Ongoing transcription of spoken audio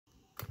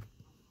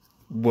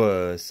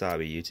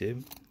Wasabi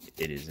YouTube.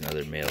 It is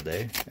another mail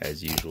day,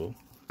 as usual.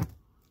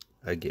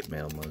 I get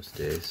mail most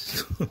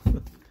days.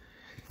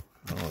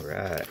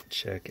 Alright,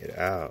 check it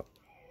out.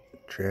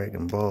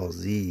 Dragon Ball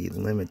Z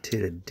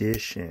limited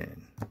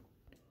edition.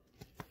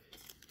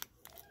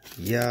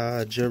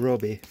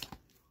 Yajirobe.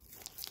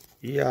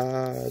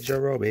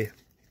 Yajirobe.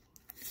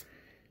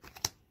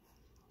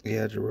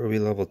 Yajirobe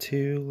level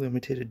 2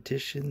 limited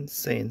edition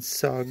Saiyan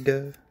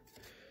Saga.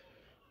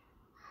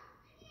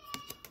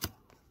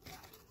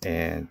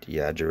 And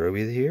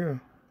Yajirobe the hero.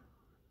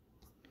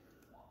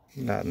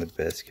 Not in the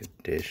best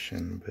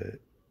condition, but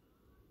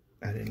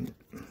I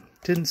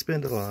didn't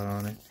spend a lot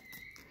on it.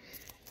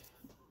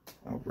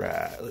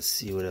 Alright, let's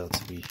see what else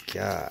we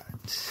got.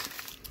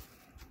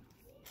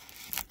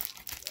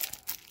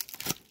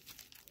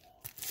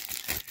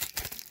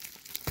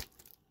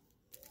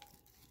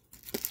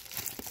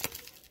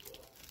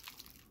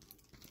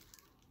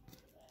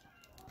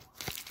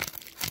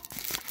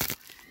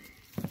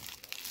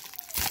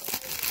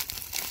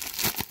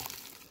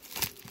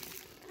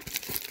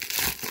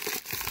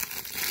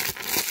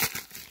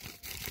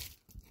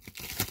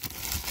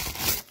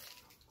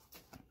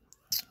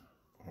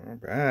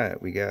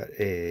 Alright, we got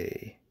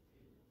a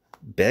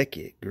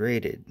Beckett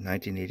graded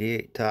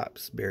 1988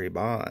 Topps Barry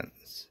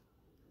Bonds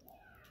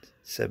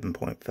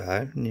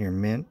 7.5 near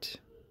mint.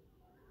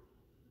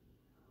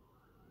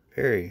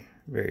 Very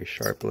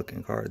sharp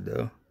looking card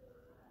though.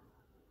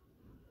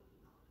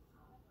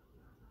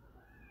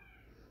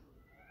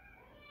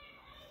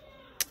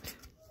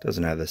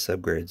 Doesn't have the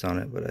subgrades on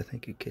it, but I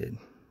think it could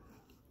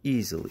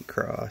easily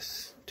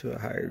cross to a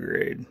higher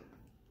grade.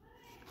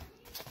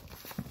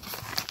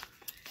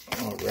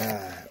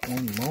 Alright,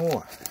 one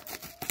more.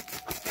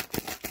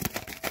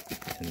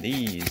 And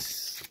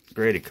these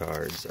graded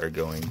cards are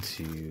going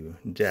to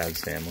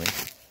Jazz family.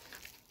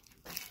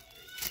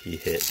 He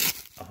hit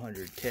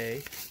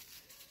 100K.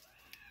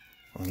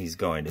 Well, he's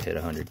going to hit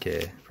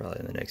 100K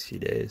probably in the next few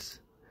days.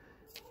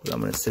 But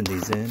I'm going to send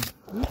these in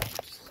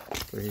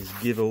for his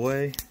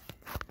giveaway.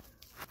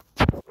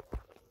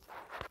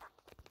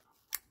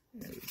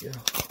 There we go.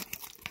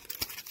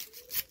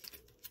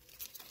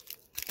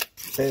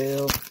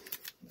 Fail.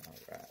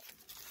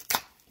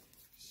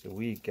 So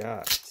we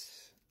got,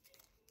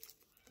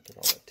 get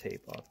all the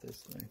tape off this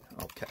thing.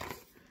 Okay.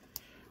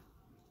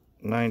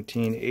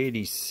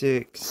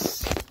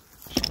 1986.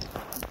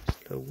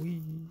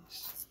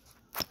 Louise.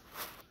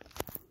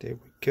 There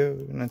we go.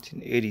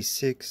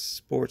 1986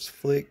 Sports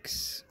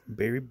Flicks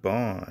Barry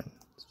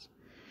Bonds.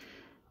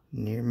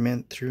 Near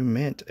mint through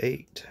mint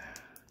 8.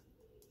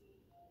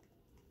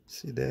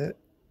 See that?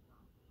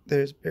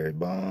 There's Barry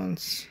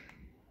Bonds.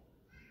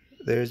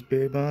 There's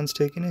Barry Bonds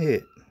taking a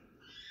hit.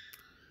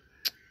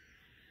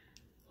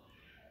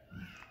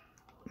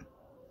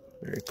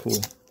 Very cool.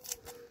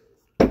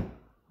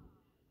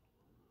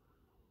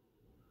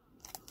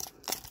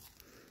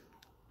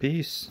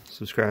 Peace.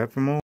 Subscribe for more.